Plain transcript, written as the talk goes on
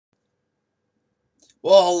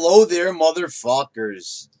Well, hello there,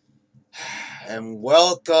 motherfuckers, and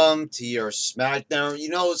welcome to your Smackdown. You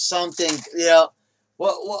know something?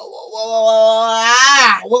 What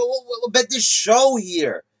about this show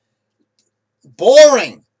here?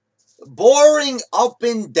 Boring, boring up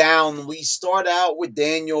and down. We start out with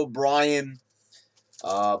Daniel Bryan.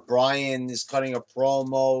 Bryan is cutting a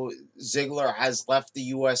promo. Ziggler has left the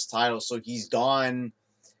U.S. title, so he's gone.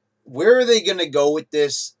 Where are they going to go with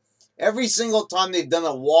this? Every single time they've done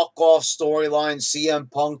a walk-off storyline, CM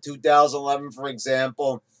Punk 2011, for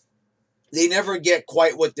example, they never get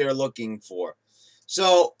quite what they're looking for.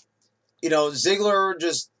 So, Ziggler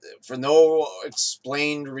just, for no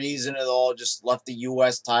explained reason at all, just left the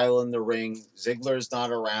U.S. title in the ring. Ziggler's not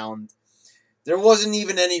around. There wasn't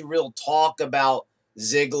even any real talk about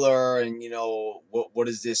Ziggler and, what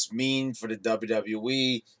does this mean for the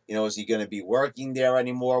WWE? Is he going to be working there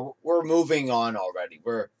anymore? We're moving on already.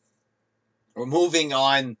 We're moving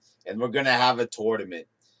on, and we're going to have a tournament.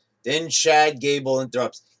 Then Chad Gable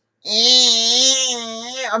interrupts.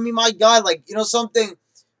 I mean, my God, something.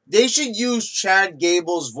 They should use Chad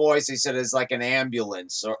Gable's voice, they said, as like an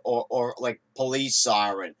ambulance or like police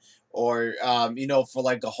siren or, for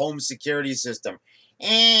like a home security system.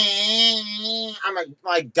 I'm like,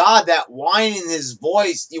 my God, that whine in his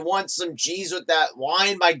voice. Do you want some cheese with that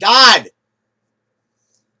whine? My God.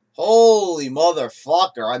 Holy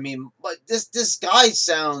motherfucker. I mean, but this guy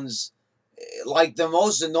sounds like the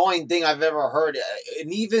most annoying thing I've ever heard.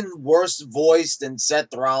 An even worse voice than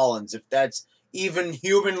Seth Rollins, if that's even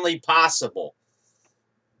humanly possible.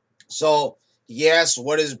 So, yes,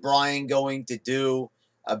 what is Bryan going to do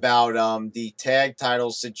about the tag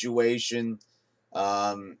title situation?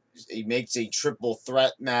 He makes a triple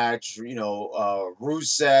threat match.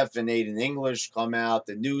 Rusev and Aiden English come out.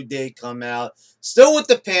 The New Day come out. Still with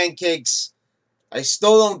the pancakes. I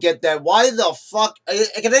still don't get that. Why the fuck?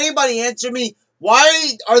 Can anybody answer me?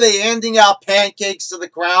 Why are they handing out pancakes to the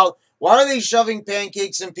crowd? Why are they shoving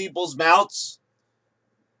pancakes in people's mouths?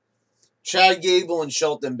 Chad Gable and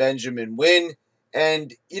Shelton Benjamin win.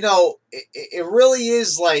 And, it really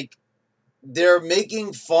is like they're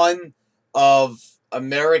making fun of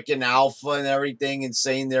American Alpha and everything and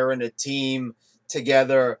saying they're in a team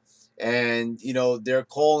together. And, they're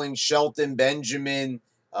calling Shelton Benjamin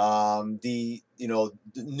the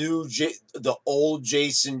old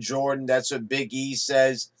Jason Jordan. That's what Big E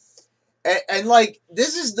says. And like,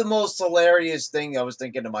 this is the most hilarious thing. I was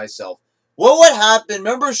thinking to myself, what would happen?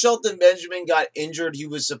 Remember, Shelton Benjamin got injured. He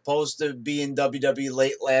was supposed to be in WWE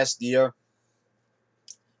late last year.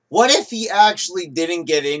 What if he actually didn't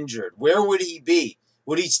get injured? Where would he be?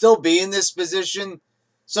 Would he still be in this position?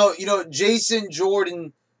 So, Jason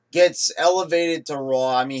Jordan gets elevated to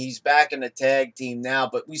Raw. I mean, he's back in the tag team now,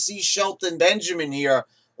 but we see Shelton Benjamin here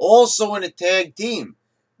also in a tag team.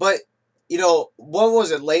 But, what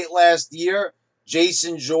was it, late last year?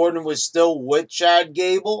 Jason Jordan was still with Chad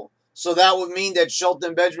Gable. So that would mean that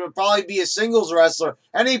Shelton Benjamin would probably be a singles wrestler,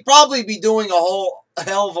 and he'd probably be doing a whole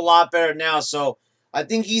hell of a lot better now. So, I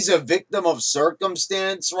think he's a victim of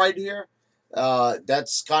circumstance right here.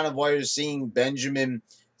 That's kind of why you're seeing Benjamin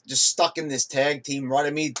just stuck in this tag team run. I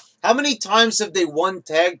mean, how many times have they won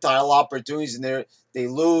tag title opportunities and they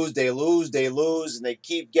lose, and they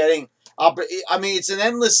keep getting I mean, it's an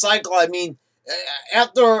endless cycle. I mean,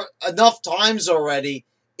 after enough times already,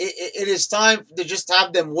 it is time to just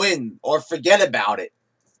have them win or forget about it.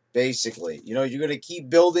 Basically, you're going to keep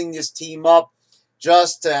building this team up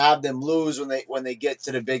just to have them lose when they get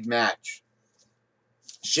to the big match.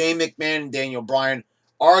 Shane McMahon and Daniel Bryan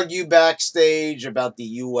argue backstage about the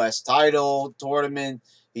U.S. title tournament.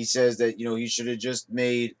 He says that he should have just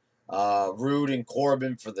made Rude and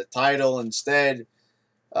Corbin for the title instead.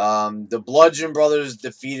 The Bludgeon Brothers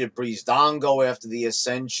defeated Breezango after the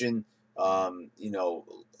Ascension.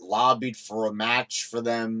 Lobbied for a match for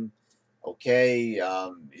them. Okay,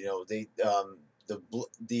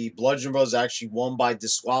 the Bludgeon Brothers actually won by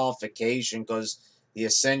disqualification because the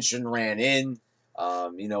Ascension ran in.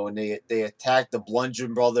 And they attacked the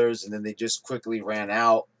Bludgeon Brothers, and then they just quickly ran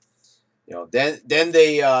out. Then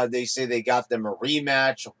they say they got them a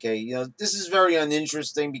rematch. Okay, this is very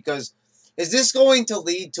uninteresting because is this going to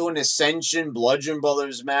lead to an Ascension Bludgeon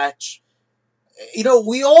Brothers match?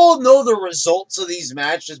 We all know the results of these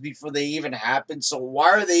matches before they even happen. So why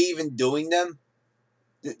are they even doing them?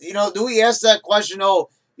 Do we ask that question?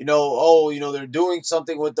 They're doing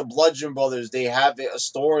something with the Bludgeon Brothers. They have a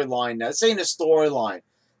storyline. This ain't a storyline.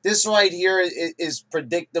 This right here is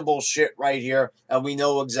predictable shit right here, and we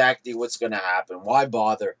know exactly what's going to happen. Why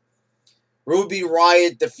bother? Ruby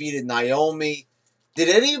Riott defeated Naomi. Did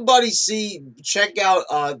anybody check out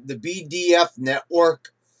the BDF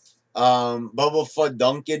network? Bubba Fudd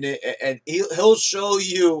Duncan, and he'll show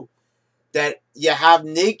you that you have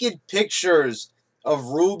naked pictures of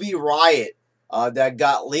Ruby Riott that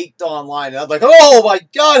got leaked online. And I'm like, oh my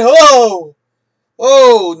god, oh,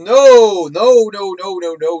 oh no, no, no, no,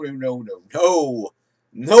 no, no, no, no, no, no.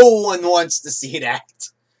 No one wants to see that.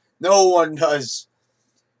 No one does.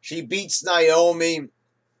 She beats Naomi.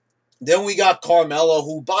 Then we got Carmella,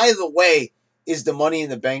 who, by the way, is the Money in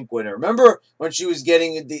the Bank winner. Remember when she was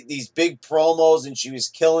getting these big promos and she was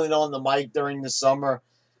killing it on the mic during the summer?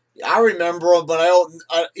 I remember them, but I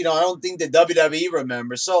don't think the WWE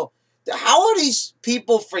remembers. So, how are these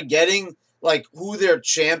people forgetting like who their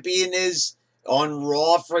champion is on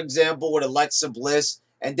Raw, for example, with Alexa Bliss,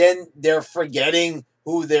 and then they're forgetting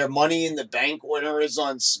who their Money in the Bank winner is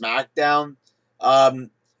on SmackDown?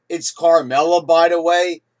 It's Carmella, by the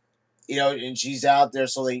way. And she's out there,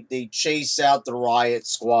 so they chase out the Riot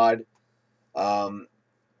Squad. Um,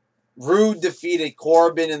 Rude defeated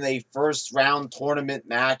Corbin in a first round tournament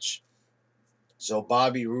match. So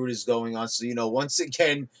Bobby Roode is going on. So, once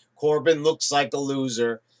again, Corbin looks like a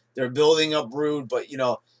loser. They're building up Rude, but,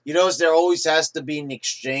 there always has to be an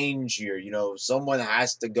exchange here. Someone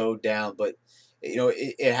has to go down, but,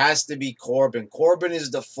 it has to be Corbin. Corbin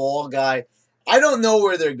is the fall guy. I don't know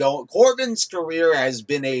where they're going. Corbin's career has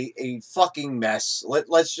been a fucking mess.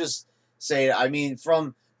 Let's just say it. I mean,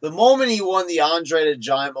 from the moment he won the Andre the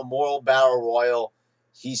Giant Memorial Battle Royal,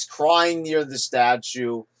 he's crying near the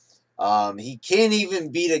statue. He can't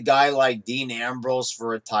even beat a guy like Dean Ambrose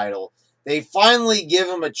for a title. They finally give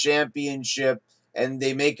him a championship, and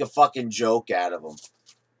they make a fucking joke out of him.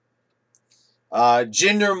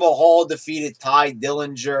 Jinder Mahal defeated Ty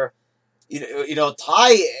Dillinger.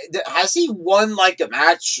 Ty, has he won like a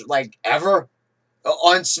match like ever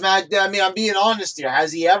on SmackDown? I mean, I'm being honest here.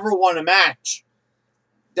 Has he ever won a match?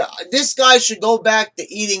 This guy should go back to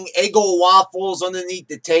eating Eggo waffles underneath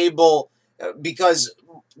the table because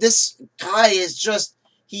this guy is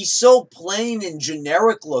he's so plain and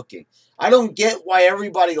generic looking. I don't get why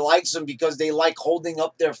everybody likes him because they like holding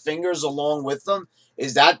up their fingers along with them.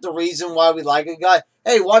 Is that the reason why we like a guy?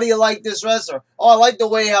 Hey, why do you like this wrestler? Oh, I like the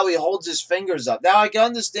way how he holds his fingers up. Now, I can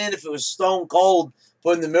understand if it was Stone Cold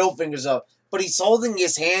putting the middle fingers up, but he's holding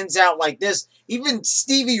his hands out like this. Even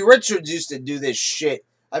Stevie Richards used to do this shit.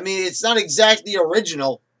 I mean, it's not exactly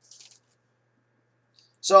original.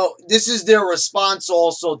 So, this is their response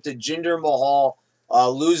also to Jinder Mahal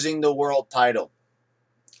losing the world title.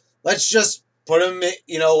 Let's just put him,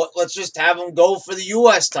 let's just have him go for the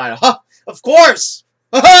U.S. title. Huh, of course.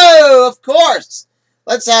 Oh, of course.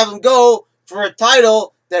 Let's have him go for a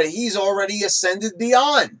title that he's already ascended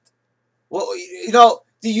beyond. Well,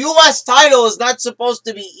 the U.S. title is not supposed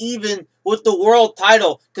to be even with the world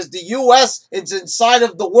title because the U.S. is inside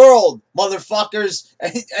of the world, motherfuckers.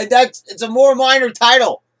 And it's a more minor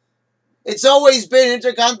title. It's always been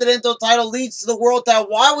Intercontinental title leads to the world title.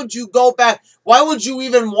 Why would you go back? Why would you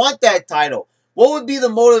even want that title? What would be the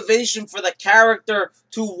motivation for the character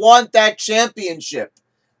to want that championship?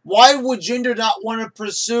 Why would Jinder not want to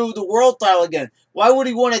pursue the world title again? Why would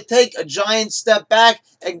he want to take a giant step back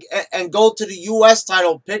and go to the U.S.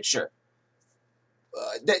 title picture?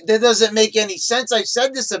 That doesn't make any sense. I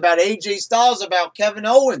said this about AJ Styles, about Kevin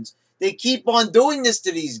Owens. They keep on doing this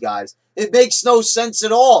to these guys. It makes no sense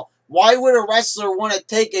at all. Why would a wrestler want to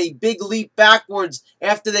take a big leap backwards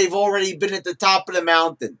after they've already been at the top of the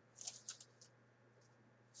mountain?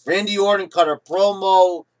 Randy Orton cut a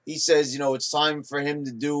promo. He says, it's time for him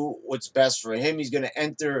to do what's best for him. He's going to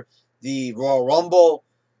enter the Royal Rumble.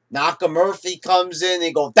 Naka Murphy comes in.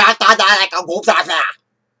 They go, da, da, da, go, da, da.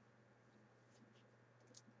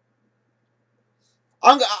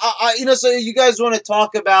 So you guys want to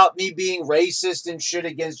talk about me being racist and shit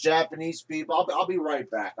against Japanese people? I'll be right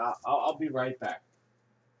back. I'll be right back.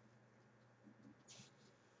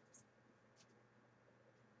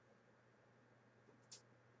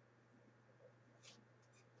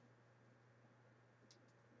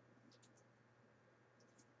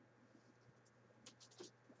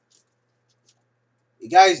 You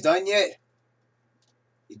guys done yet?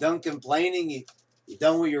 You done complaining? You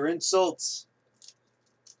done with your insults?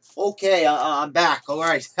 Okay, I'm back. All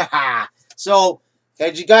right. So,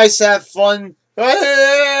 did you guys have fun?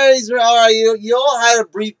 Hey, all right, you all had a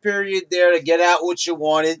brief period there to get out what you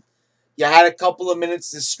wanted. You had a couple of minutes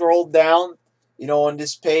to scroll down, on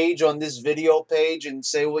this page, on this video page, and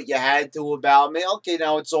say what you had to about me. Okay,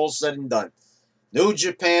 now it's all said and done. New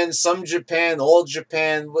Japan, some Japan, all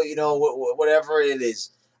Japan, whatever it is.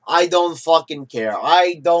 I don't fucking care.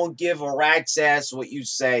 I don't give a rat's ass what you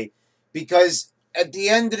say because at the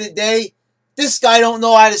end of the day, this guy don't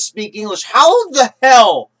know how to speak English. How the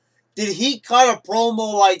hell did he cut a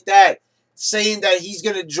promo like that saying that he's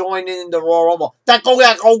going to join in the Royal Rumble?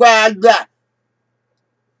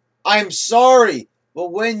 I'm sorry,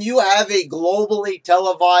 but when you have a globally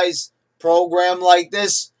televised program like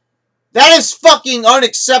this, that is fucking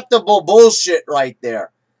unacceptable bullshit right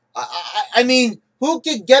there. I mean, who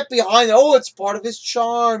could get behind it? Oh, it's part of his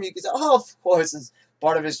charm. You could say, oh, of course, it's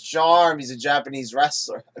part of his charm. He's a Japanese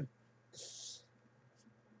wrestler.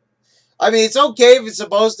 I mean, it's okay if it's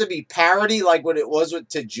supposed to be parody like what it was with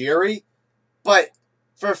Tajiri, but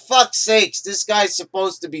for fuck's sakes, this guy's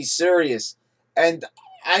supposed to be serious. And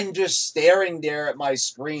I'm just staring there at my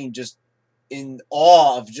screen just in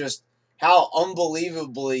awe of just how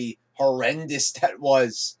unbelievably horrendous that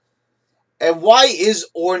was. And why is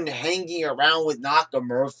Orton hanging around with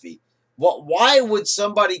Nakamurphy? Why would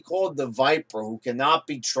somebody called the Viper, who cannot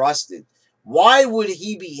be trusted, why would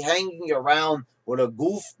he be hanging around with a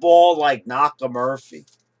goofball like Nakamurphy?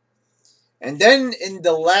 And then in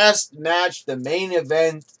the last match, the main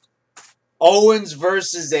event, Owens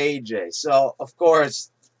versus AJ. So, of course,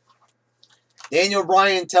 Daniel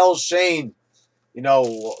Bryan tells Shane, you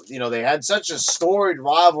know, they had such a storied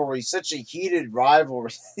rivalry, such a heated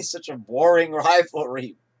rivalry, such a boring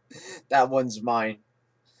rivalry. That one's mine.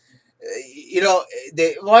 You know,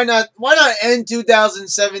 why not end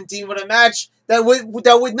 2017 with a match that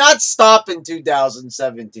would not stop in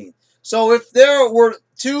 2017? So if there were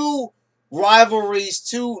two rivalries,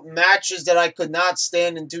 two matches that I could not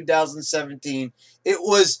stand in 2017, it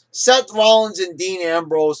was Seth Rollins and Dean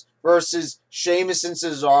Ambrose versus Sheamus and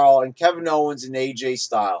Cesaro and Kevin Owens and AJ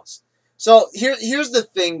Styles. So here's the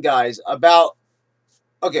thing, guys, about,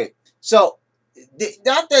 okay, so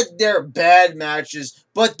not that they're bad matches,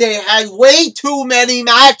 but they had way too many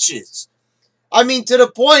matches. I mean, to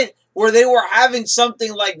the point where they were having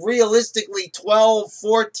something like realistically 12,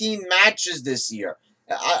 14 matches this year.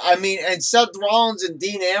 I mean, and Seth Rollins and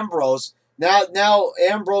Dean Ambrose, now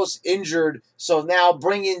Ambrose injured, so now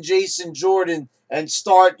bring in Jason Jordan and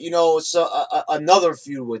start, another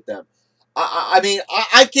feud with them. I mean,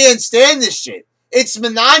 I can't stand this shit. It's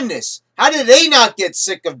monotonous. How did they not get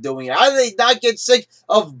sick of doing it? How did they not get sick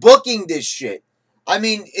of booking this shit? I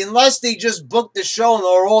mean, unless they just booked the show and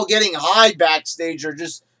they're all getting high backstage or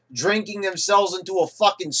just drinking themselves into a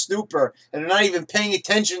fucking stupor and they're not even paying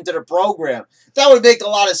attention to the program. That would make a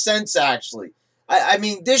lot of sense, actually. I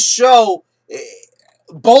mean, this show,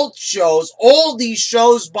 both shows, all these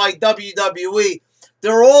shows by WWE,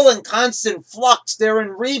 they're all in constant flux. They're in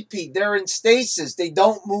repeat. They're in stasis. They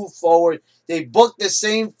don't move forward. They book the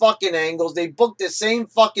same fucking angles. They book the same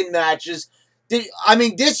fucking matches. I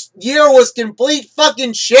mean, this year was complete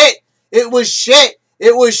fucking shit. It was shit.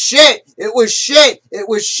 It was shit. It was shit. It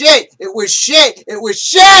was shit. It was shit. It was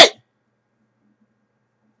shit.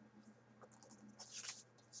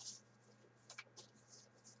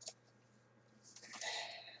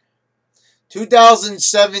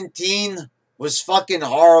 "2017 was fucking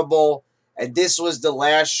horrible, and this was the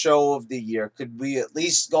last show of the year. Could we at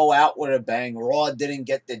least go out with a bang? Raw didn't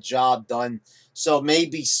get the job done, so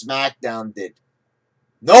maybe SmackDown did.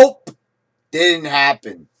 Nope, didn't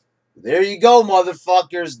happen. There you go,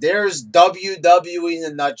 motherfuckers. There's WWE in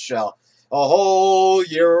a nutshell. A whole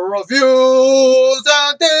year of views,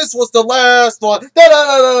 and this was the last one.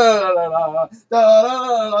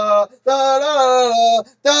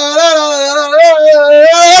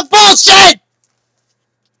 Bullshit!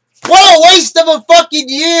 What a waste of a fucking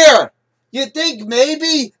year! You think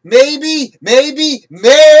maybe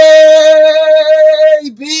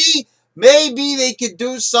they could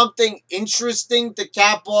do something interesting to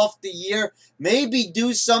cap off the year? Maybe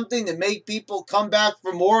do something to make people come back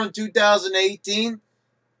for more in 2018?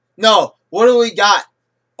 No. What do we got?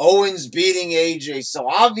 Owens beating AJ. So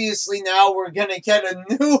obviously now we're going to get a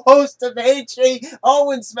new host of AJ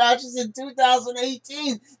Owens matches in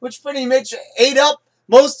 2018, which pretty much ate up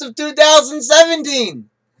most of 2017.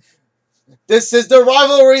 This is the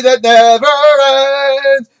rivalry that never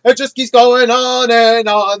ends. It just keeps going on and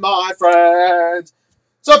on, my friends.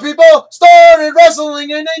 Some people started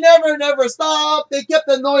wrestling and they never stopped. They kept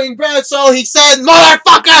annoying Brad, so he said,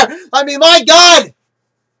 motherfucker! I mean, my God!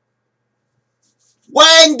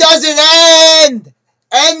 When does it end?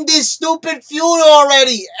 End this stupid feud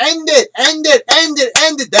already. End it. End it. End it.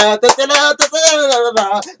 End it.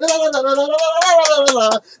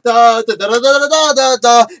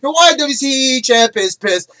 Your YWC champ is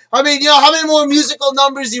pissed. I mean, how many more musical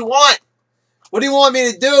numbers do you want? What do you want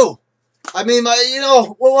me to do? I mean,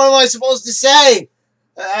 what am I supposed to say?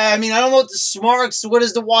 I mean, I don't know what the smarks, what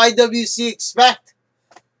does the YWC expect?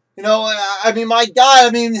 You know, I mean, my God,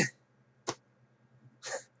 I mean,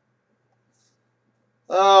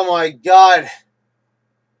 oh my God.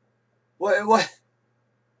 What,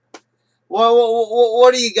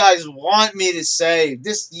 what do you guys want me to say?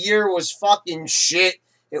 This year was fucking shit.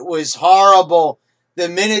 It was horrible. The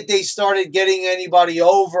minute they started getting anybody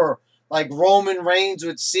over, like Roman Reigns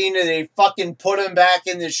with Cena, they fucking put him back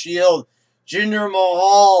in the Shield. Jinder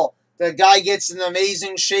Mahal, the guy gets in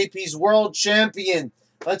amazing shape. He's world champion.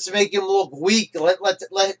 Let's make him look weak. Let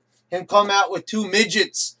him come out with two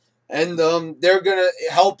midgets. And they're going to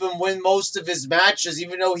help him win most of his matches,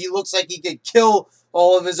 even though he looks like he could kill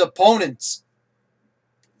all of his opponents.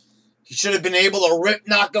 He should have been able to rip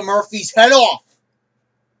Nakamurphy's head off.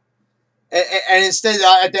 And instead,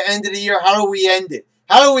 at the end of the year, how do we end it?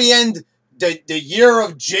 How do we end the year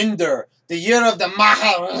of Jinder, the year of the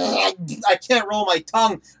Maha? I can't roll my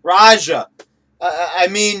tongue. Raja. I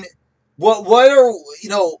mean, what are, you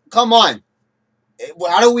know, come on.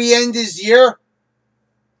 How do we end his year?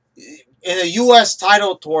 In a U.S.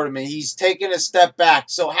 title tournament, he's taken a step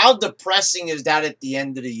back. So how depressing is that at the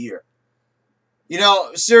end of the year? You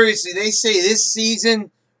know, seriously, they say this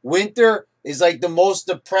season, winter, is like the most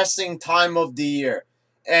depressing time of the year.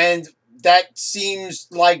 And that seems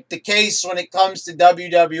like the case when it comes to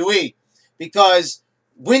WWE. Because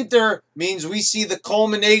winter means we see the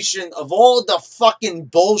culmination of all the fucking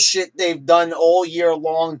bullshit they've done all year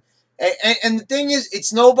long. And the thing is,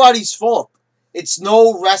 it's nobody's fault. It's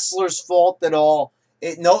no wrestler's fault at all.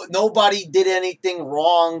 Nobody did anything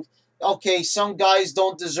wrong. Okay, some guys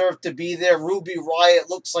don't deserve to be there. Ruby Riott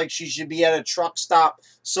looks like she should be at a truck stop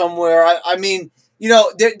somewhere. I mean, you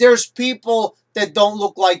know, there's people that don't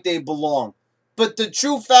look like they belong. But the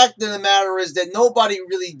true fact of the matter is that nobody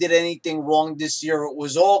really did anything wrong this year. It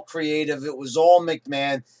was all creative. It was all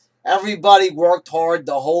McMahon. Everybody worked hard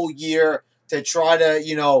the whole year to try to,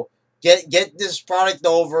 you know, get this product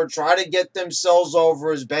over, try to get themselves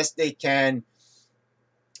over as best they can.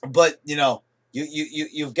 But, you know,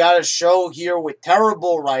 you've got a show here with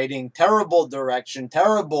terrible writing, terrible direction,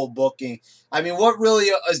 terrible booking. I mean, what really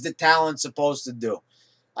is the talent supposed to do?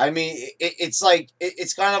 I mean, it's like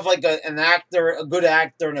it's kind of like an actor, a good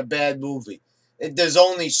actor in a bad movie. There's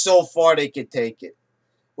only so far they could take it.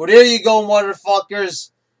 Well, there you go, motherfuckers.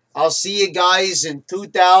 I'll see you guys in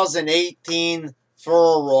 2018 for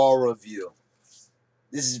a Raw review.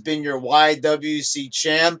 This has been your YWC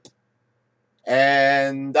champ.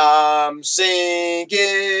 And I'm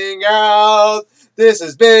singing out. This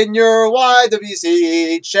has been your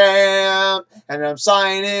YWC champ. And I'm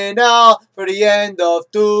signing out for the end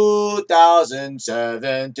of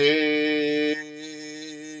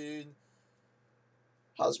 2017.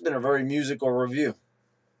 It's been a very musical review.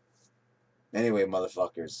 Anyway,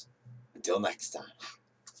 motherfuckers, until next time.